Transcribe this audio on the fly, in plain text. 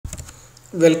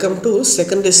Welcome to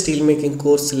second steel making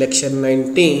course lecture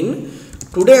 19.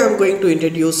 Today I am going to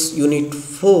introduce unit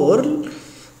 4,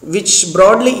 which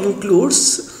broadly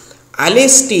includes alloy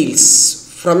steels.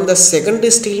 From the second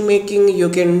steel making you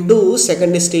can do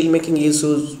second steel making is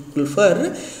useful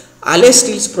for alloy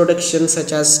steels production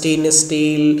such as stainless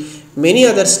steel, many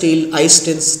other steel,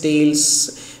 high-strength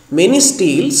steels, many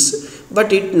steels,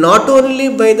 but it not only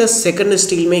by the second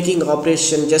steel making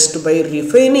operation just by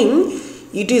refining,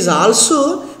 it is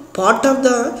also part of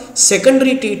the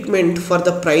secondary treatment for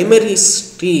the primary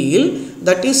steel,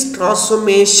 that is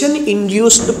transformation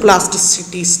induced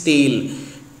plasticity steel.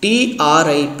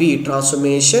 TRIP,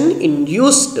 transformation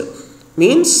induced,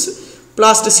 means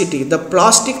plasticity. The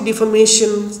plastic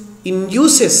deformation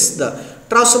induces the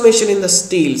transformation in the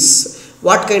steels.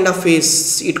 What kind of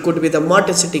phase? It could be the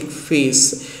martensitic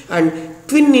phase. And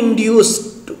twin induced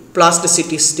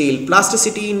plasticity steel,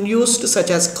 plasticity induced such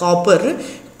as copper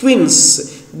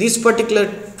twins. These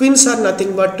particular twins are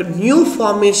nothing but new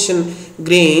formation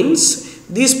grains.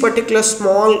 These particular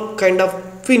small kind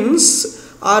of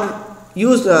twins are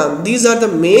used. These are the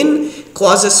main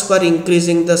causes for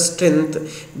increasing the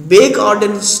strength. Bake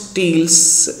hardened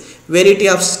steels, variety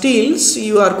of steels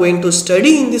you are going to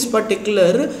study in this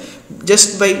particular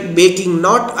just by baking,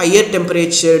 not higher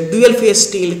temperature. Dual phase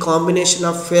steel, combination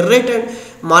of ferrite and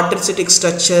martensitic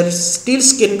structure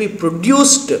steels can be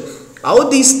produced. How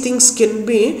these things can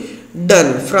be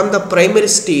done from the primary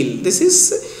steel? This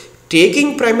is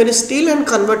taking primary steel and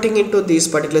converting into this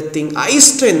particular thing. High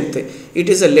strength, it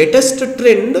is a latest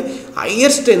trend. Higher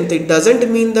strength, it doesn't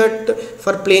mean that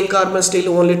for plain carbon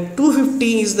steel only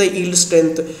 250 is the yield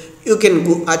strength. You can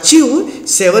go achieve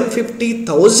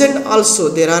 750,000 also.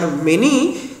 There are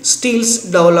many steels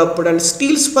developed, and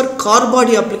steels for car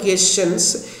body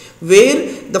applications where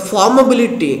the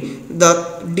formability, the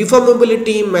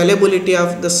deformability, malleability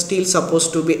of the steel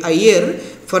supposed to be higher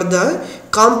for the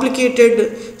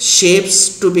complicated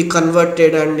shapes to be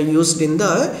converted and used in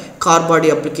the car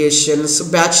body applications.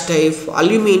 Batch type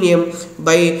aluminium,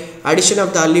 by addition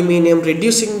of the aluminium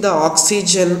reducing the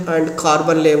oxygen and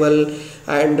carbon level,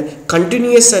 and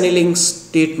continuous annealing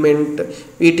treatment.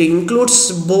 It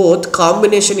includes both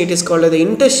combination. It is called the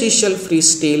interstitial free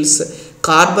steels.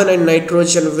 Carbon and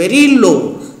nitrogen very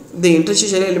low. The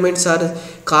interstitial elements are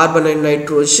carbon and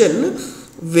nitrogen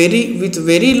with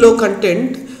very low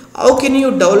content. How can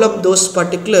you develop those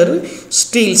particular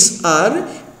steels are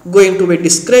going to be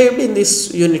described in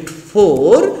this unit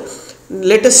 4.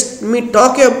 Let us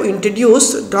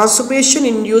introduce transformation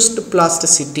induced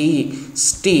plasticity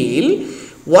steel.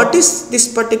 What is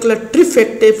this particular trip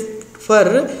effect for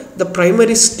the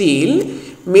primary steel?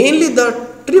 Mainly the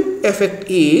trip effect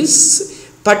is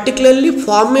particularly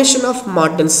formation of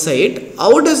martensite.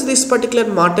 How does this particular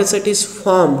martensite is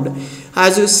formed?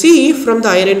 As you see from the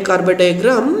iron carbide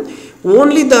diagram,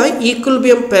 only the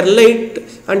equilibrium perlite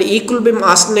and equilibrium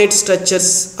austenite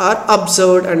structures are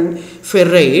observed and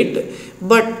ferrite.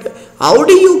 But how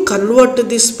do you convert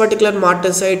this particular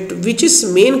martensite, which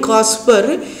is main cause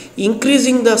for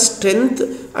increasing the strength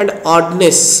and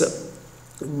hardness?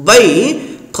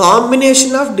 By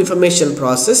combination of deformation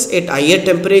process at higher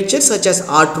temperature such as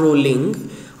hot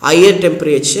rolling, higher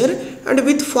temperature, and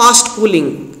with fast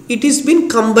cooling, it is been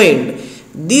combined.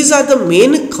 These are the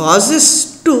main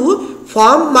causes to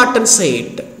form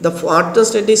martensite. The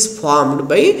martensite is formed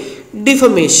by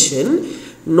deformation.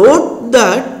 Note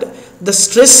that the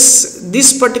stress,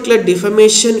 this particular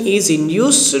deformation is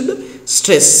induced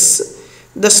stress.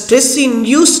 The stress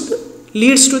induced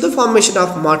leads to the formation of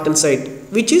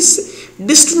martensite, which is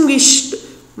distinguished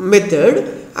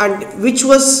method and which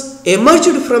was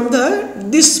emerged from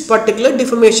this particular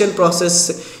deformation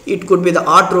process. It could be the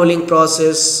art rolling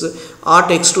process,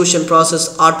 art extrusion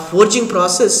process, art forging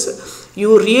process.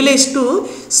 You realize to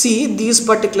see these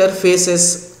particular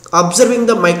phases, observing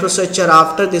the microstructure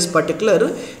after this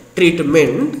particular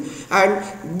treatment,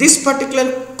 and this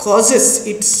particular causes,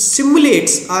 it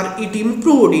simulates or it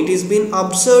improved, it is been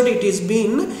observed, it is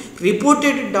been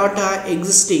reported data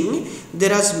existing.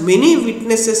 There are many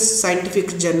witnesses,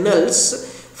 scientific journals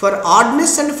for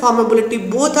hardness and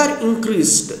formability both are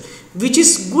increased, which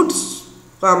is good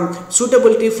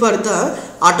suitability for the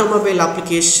automobile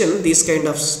application, these kind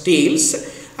of steels.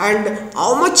 And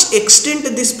how much extent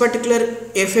this particular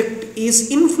effect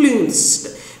is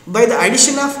influenced by the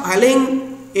addition of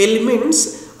alloying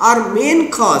elements are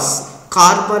main cause,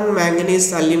 carbon,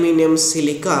 manganese, aluminium,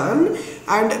 silicon.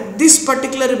 And this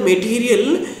particular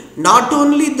material, not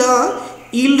only the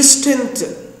yield strength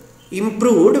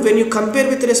improved when you compare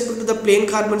with respect to the plain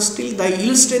carbon steel, the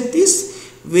yield strength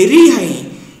is very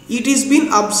high. it is been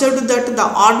observed that the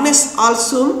hardness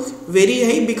also very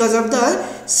high because of the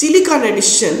silicon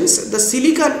additions. The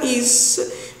silicon is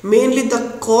mainly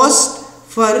the cause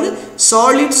for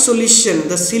solid solution.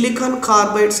 The silicon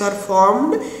carbides are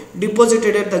formed,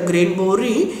 deposited at the grain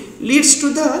boundary, leads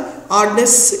to the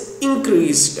hardness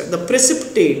increased. The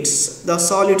precipitates the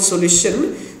solid solution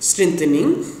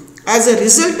strengthening. As a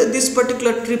result, this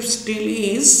particular trip steel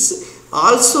is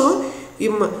also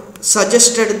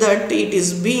suggested that it is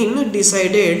been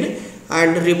decided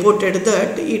and reported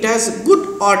that it has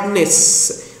good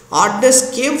hardness.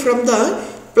 Hardness came from the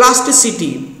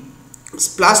plasticity.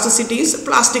 Plasticity is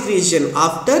plastic region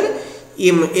after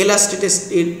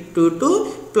elasticity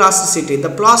to plasticity. The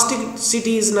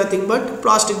plasticity is nothing but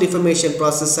plastic deformation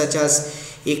process such as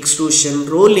extrusion,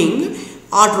 rolling,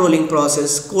 hot rolling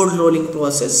process, cold rolling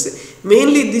process.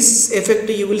 Mainly this effect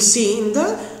you will see in the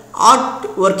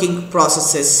hot working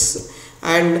processes,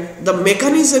 and the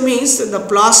mechanism is the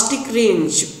plastic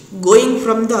range going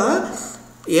from the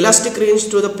elastic range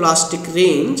to the plastic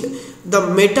range. The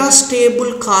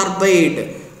metastable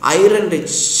carbide, iron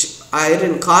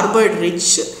carbide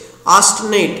rich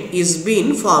austenite is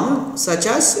being formed such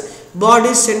as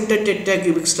body center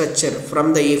tetracubic structure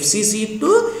from the FCC to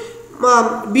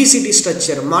BCT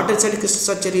structure. Martensite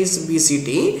crystal structure is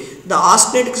BCT, the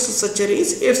austenite crystal structure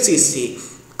is FCC.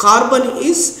 Carbon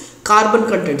is carbon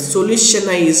content,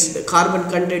 solutionized carbon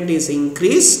content is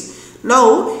increased.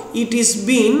 Now it is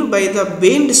been by the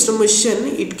Bain distribution,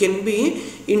 it can be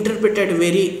interpreted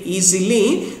very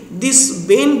easily. This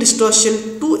Bain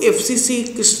distortion, two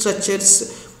FCC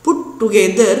structures put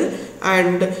together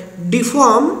and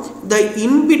deform the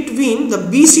in between the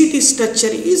BCT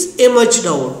structure is emerged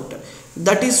out.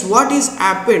 That is what is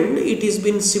happened. It is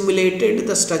been simulated.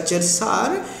 The structures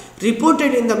are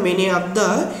reported in the many of the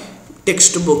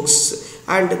textbooks,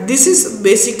 and this is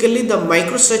basically the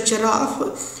microstructure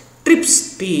of trip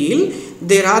steel.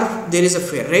 There is a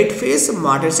ferrite phase,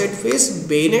 martensite phase,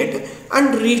 bayonet,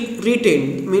 and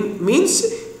retained means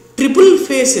triple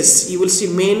phases. You will see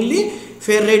mainly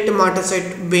ferrite,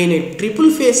 martensite, bayonet.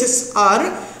 Triple phases are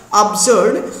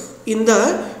observed in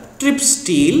the trip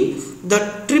steel.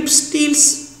 The trip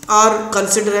steels are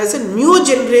considered as a new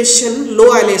generation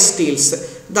low alloy steels.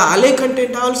 The alloy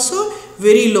content also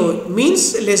very low,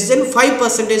 means less than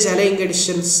 5% alloying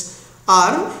additions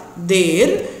are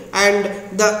there,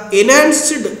 and the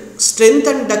enhanced strength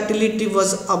and ductility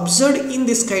was observed in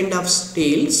this kind of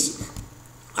steels,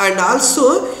 and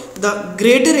also the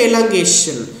greater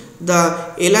elongation.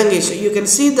 You can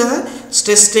see the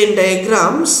stress strain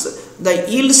diagrams, the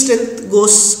yield strength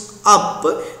goes up,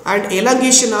 and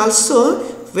elongation also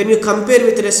when you compare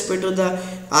with respect to the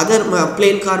other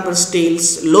plain carbon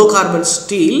steels, low carbon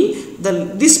steel,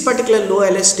 this particular low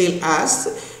alloy steel has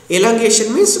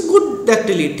elongation means good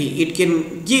ductility. It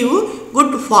can give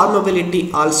good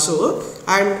formability also,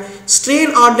 and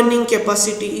strain hardening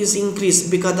capacity is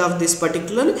increased because of this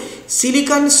particular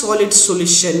silicon solid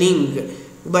solutioning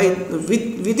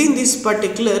within this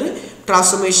particular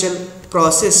transformation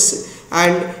process.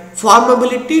 And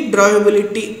formability,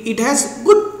 drawability, it has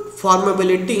good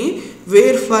formability,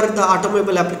 where for the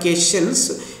automobile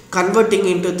applications converting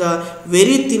into the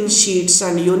very thin sheets,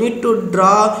 and you need to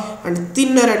draw and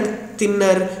thinner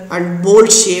and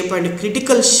bold shape and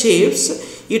critical shapes.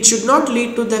 It should not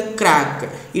lead to the crack.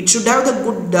 It should have the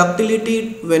good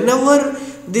ductility. Whenever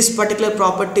this particular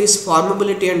properties,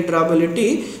 formability and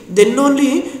drawability, then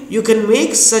only you can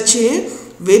make such a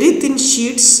very thin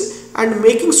sheets and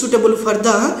making suitable for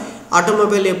the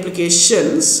automobile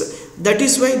applications. That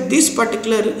is why this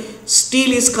particular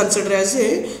steel is considered as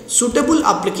a suitable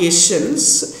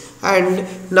applications. And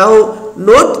now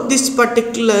note this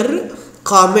particular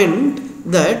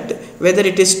comment, that whether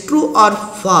it is true or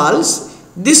false,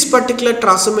 this particular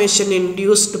transformation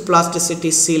induced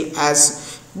plasticity steel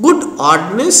as good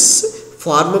hardness,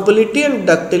 formability and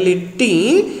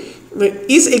ductility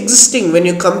is existing when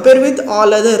you compare with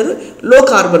all other low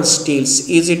carbon steels.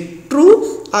 Is it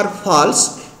true or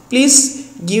false? Please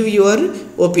give your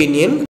opinion.